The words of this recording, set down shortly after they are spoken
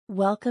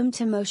Welcome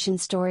to Motion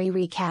Story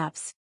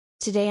Recaps.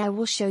 Today I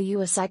will show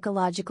you a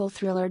psychological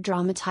thriller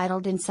drama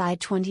titled Inside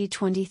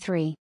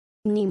 2023.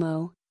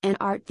 Nemo, an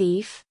art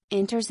thief,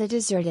 enters a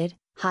deserted,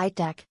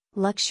 high-tech,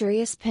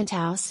 luxurious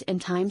penthouse in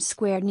Times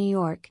Square, New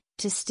York,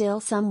 to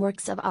steal some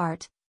works of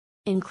art,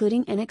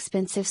 including an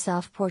expensive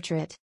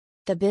self-portrait.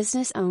 The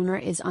business owner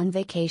is on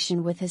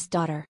vacation with his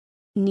daughter.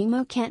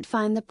 Nemo can't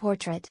find the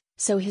portrait,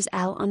 so his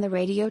owl on the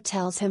radio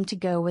tells him to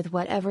go with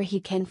whatever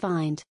he can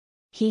find.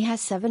 He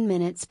has 7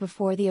 minutes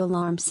before the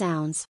alarm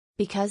sounds,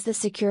 because the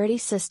security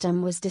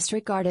system was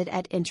disregarded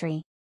at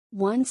entry.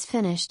 Once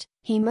finished,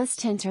 he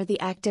must enter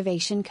the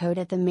activation code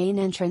at the main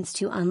entrance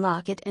to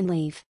unlock it and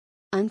leave.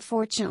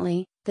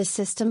 Unfortunately, the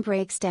system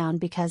breaks down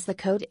because the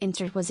code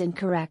entered was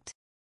incorrect.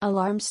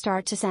 Alarms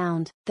start to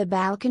sound. The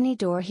balcony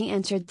door he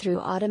entered through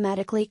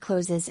automatically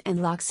closes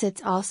and locks.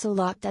 It's also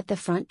locked at the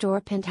front door.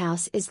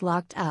 Penthouse is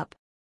locked up.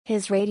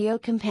 His radio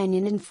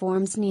companion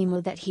informs Nemo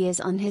that he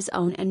is on his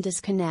own and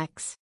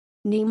disconnects.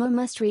 Nemo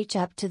must reach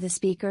up to the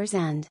speakers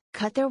and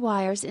cut their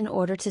wires in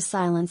order to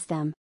silence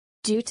them.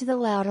 Due to the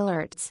loud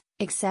alerts,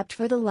 except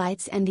for the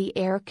lights and the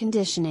air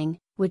conditioning,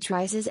 which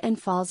rises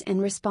and falls in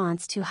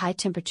response to high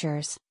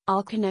temperatures,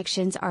 all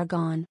connections are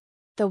gone.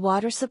 The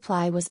water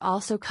supply was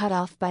also cut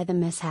off by the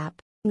mishap.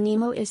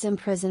 Nemo is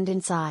imprisoned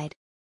inside.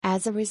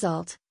 As a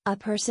result, a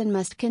person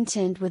must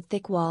contend with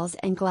thick walls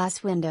and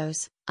glass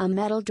windows, a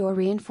metal door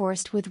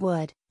reinforced with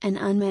wood, an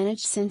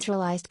unmanaged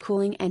centralized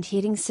cooling and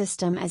heating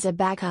system as a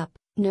backup,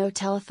 no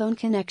telephone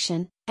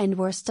connection, and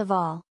worst of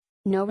all,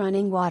 no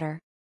running water.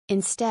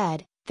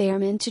 Instead, they are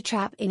meant to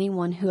trap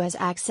anyone who has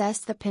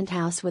accessed the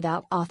penthouse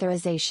without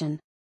authorization.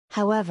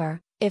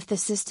 However, if the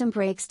system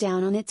breaks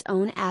down on its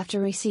own after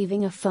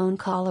receiving a phone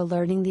call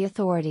alerting the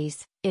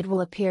authorities, it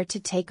will appear to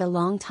take a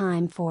long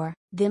time for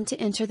them to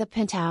enter the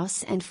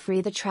penthouse and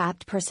free the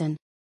trapped person.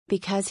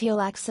 Because he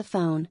lacks a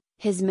phone,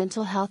 his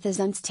mental health is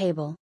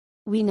unstable.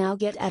 We now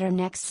get at our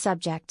next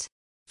subject.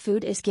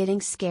 Food is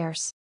getting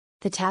scarce.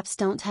 The taps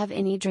don't have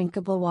any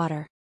drinkable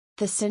water.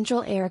 The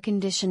central air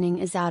conditioning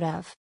is out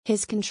of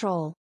his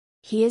control.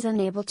 He is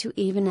unable to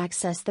even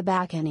access the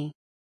balcony.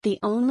 The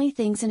only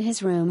things in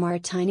his room are a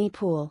tiny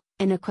pool,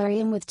 an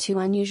aquarium with 2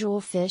 unusual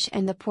fish,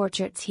 and the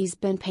portraits he's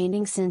been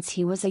painting since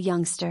he was a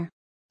youngster.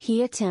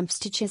 He attempts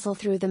to chisel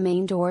through the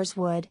main door's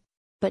wood,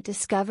 but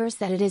discovers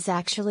that it is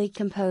actually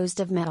composed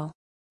of metal.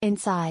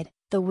 Inside,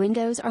 the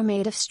windows are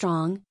made of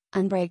strong,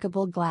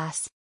 unbreakable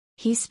glass.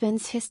 He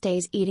spends his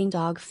days eating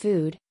dog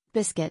food,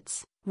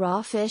 biscuits,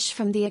 raw fish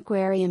from the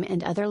aquarium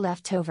and other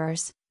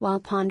leftovers, while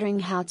pondering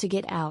how to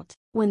get out.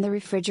 When the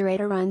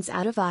refrigerator runs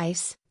out of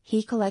ice,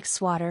 he collects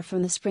water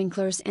from the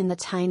sprinklers in the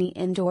tiny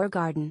indoor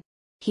garden.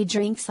 He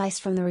drinks ice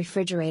from the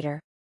refrigerator.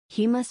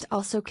 He must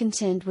also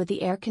contend with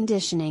the air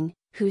conditioning,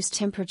 whose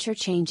temperature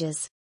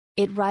changes.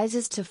 It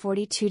rises to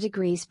 42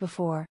 degrees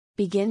before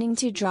beginning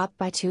to drop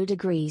by 2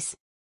 degrees.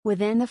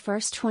 Within the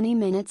first 20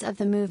 minutes of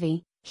the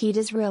movie, he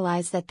does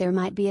realize that there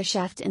might be a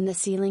shaft in the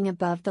ceiling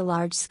above the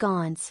large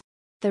sconce.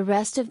 The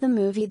rest of the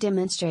movie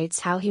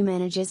demonstrates how he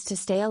manages to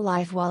stay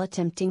alive while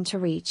attempting to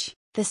reach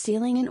the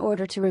ceiling in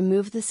order to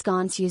remove the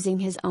sconce using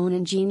his own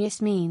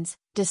ingenious means,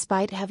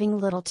 despite having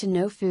little to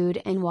no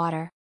food and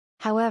water.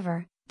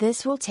 However,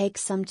 this will take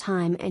some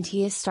time and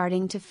he is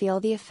starting to feel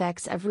the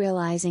effects of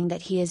realizing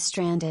that he is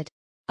stranded.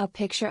 A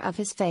picture of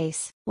his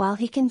face, while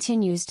he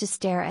continues to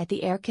stare at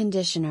the air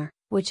conditioner,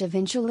 which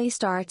eventually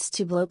starts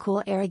to blow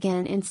cool air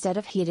again instead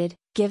of heated,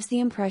 gives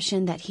the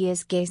impression that he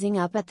is gazing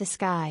up at the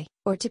sky,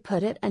 or to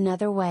put it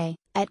another way,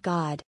 at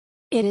God.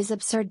 It is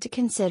absurd to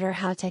consider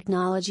how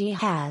technology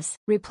has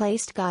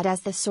replaced God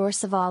as the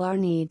source of all our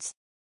needs.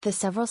 The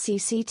several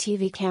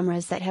CCTV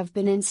cameras that have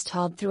been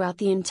installed throughout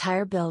the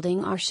entire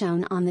building are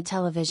shown on the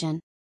television.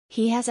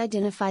 He has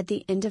identified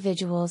the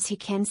individuals he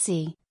can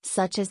see,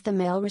 such as the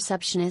male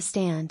receptionist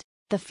and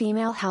the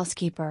female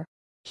housekeeper.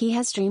 He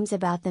has dreams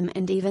about them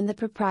and even the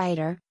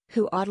proprietor,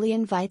 who oddly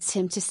invites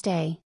him to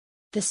stay.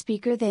 The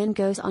speaker then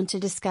goes on to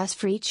discuss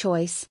free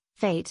choice,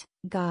 fate,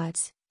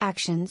 gods,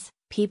 actions,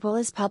 people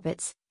as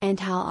puppets, and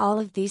how all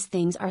of these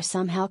things are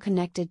somehow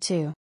connected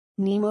to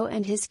Nemo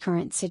and his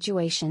current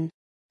situation.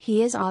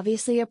 He is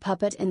obviously a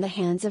puppet in the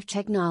hands of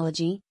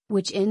technology,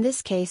 which in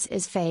this case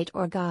is fate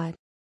or God.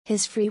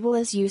 His free will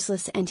is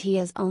useless and he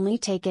has only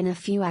taken a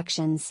few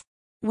actions.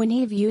 When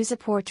he views a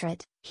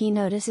portrait, he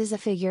notices a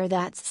figure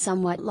that's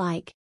somewhat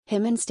like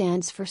him and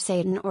stands for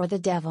Satan or the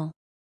devil.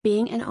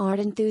 Being an art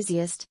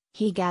enthusiast,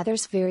 he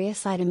gathers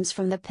various items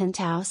from the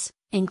penthouse,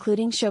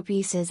 including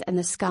showpieces and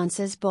the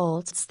sconce's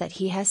bolts that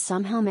he has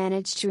somehow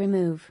managed to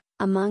remove,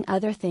 among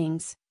other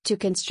things, to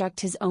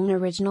construct his own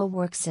original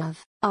works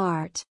of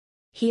art.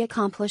 He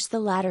accomplished the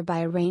latter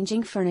by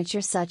arranging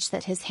furniture such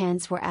that his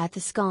hands were at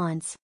the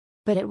sconce.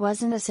 But it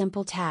wasn't a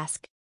simple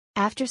task.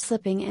 After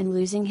slipping and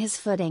losing his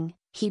footing,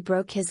 he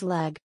broke his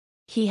leg.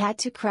 He had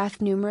to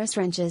craft numerous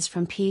wrenches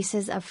from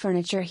pieces of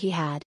furniture he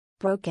had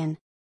broken.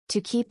 To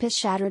keep his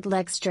shattered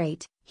leg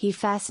straight, he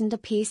fastened a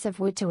piece of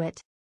wood to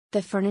it.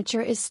 The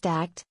furniture is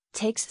stacked,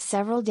 takes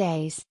several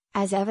days,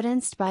 as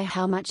evidenced by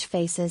how much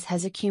faces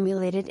has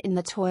accumulated in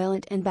the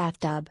toilet and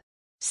bathtub.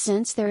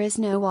 Since there is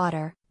no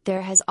water,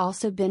 there has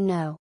also been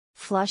no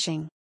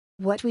flushing.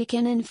 What we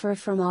can infer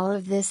from all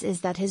of this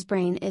is that his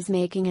brain is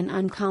making an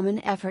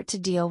uncommon effort to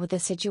deal with the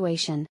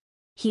situation.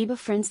 He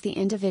befriends the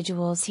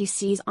individuals he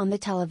sees on the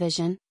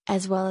television,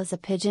 as well as a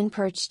pigeon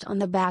perched on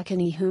the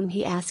balcony whom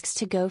he asks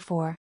to go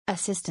for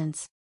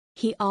assistance.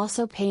 He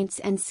also paints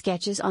and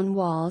sketches on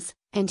walls,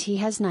 and he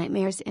has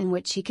nightmares in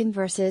which he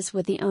converses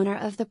with the owner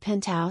of the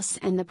penthouse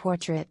and the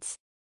portraits.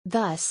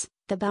 Thus,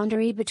 the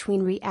boundary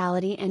between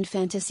reality and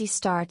fantasy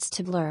starts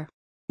to blur.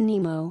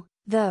 Nemo,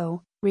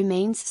 though,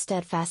 remains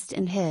steadfast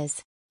in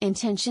his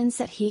intentions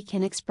that he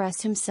can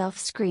express himself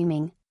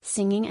screaming,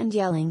 singing and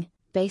yelling,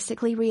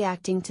 basically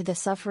reacting to the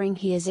suffering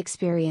he is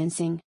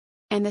experiencing.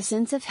 And the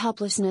sense of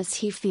helplessness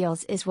he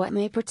feels is what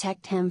may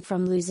protect him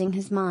from losing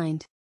his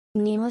mind.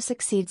 Nemo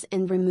succeeds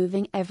in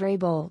removing every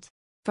bolt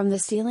from the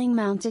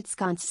ceiling-mounted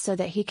sconce so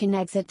that he can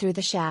exit through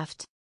the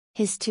shaft.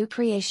 His two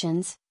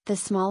creations, the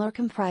smaller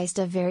comprised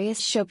of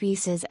various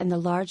showpieces and the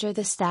larger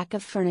the stack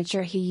of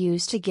furniture he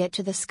used to get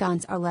to the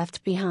sconce, are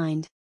left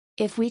behind.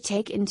 If we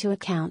take into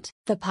account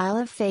the pile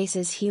of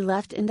faces he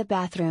left in the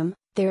bathroom,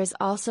 there is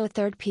also a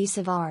third piece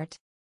of art.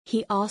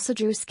 He also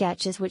drew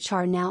sketches which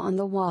are now on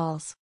the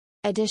walls.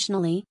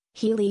 Additionally,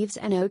 he leaves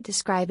a note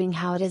describing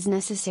how it is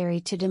necessary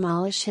to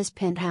demolish his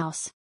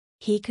penthouse.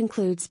 He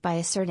concludes by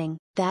asserting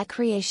that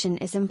creation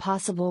is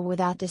impossible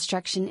without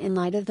destruction in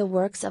light of the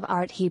works of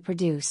art he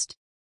produced.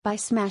 By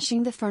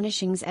smashing the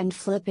furnishings and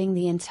flipping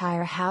the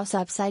entire house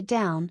upside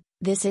down,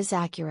 this is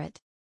accurate.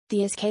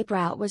 The escape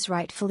route was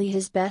rightfully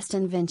his best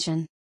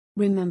invention.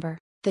 Remember,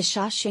 The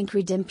Shawshank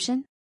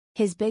Redemption?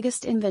 His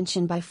biggest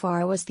invention by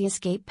far was the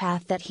escape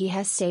path that he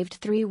has saved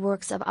 3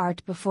 works of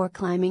art before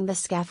climbing the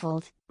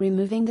scaffold,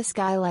 removing the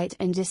skylight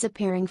and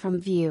disappearing from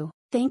view.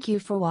 Thank you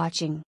for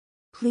watching.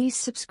 Please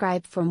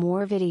subscribe for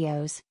more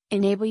videos,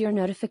 enable your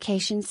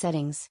notification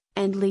settings,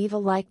 and leave a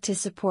like to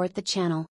support the channel.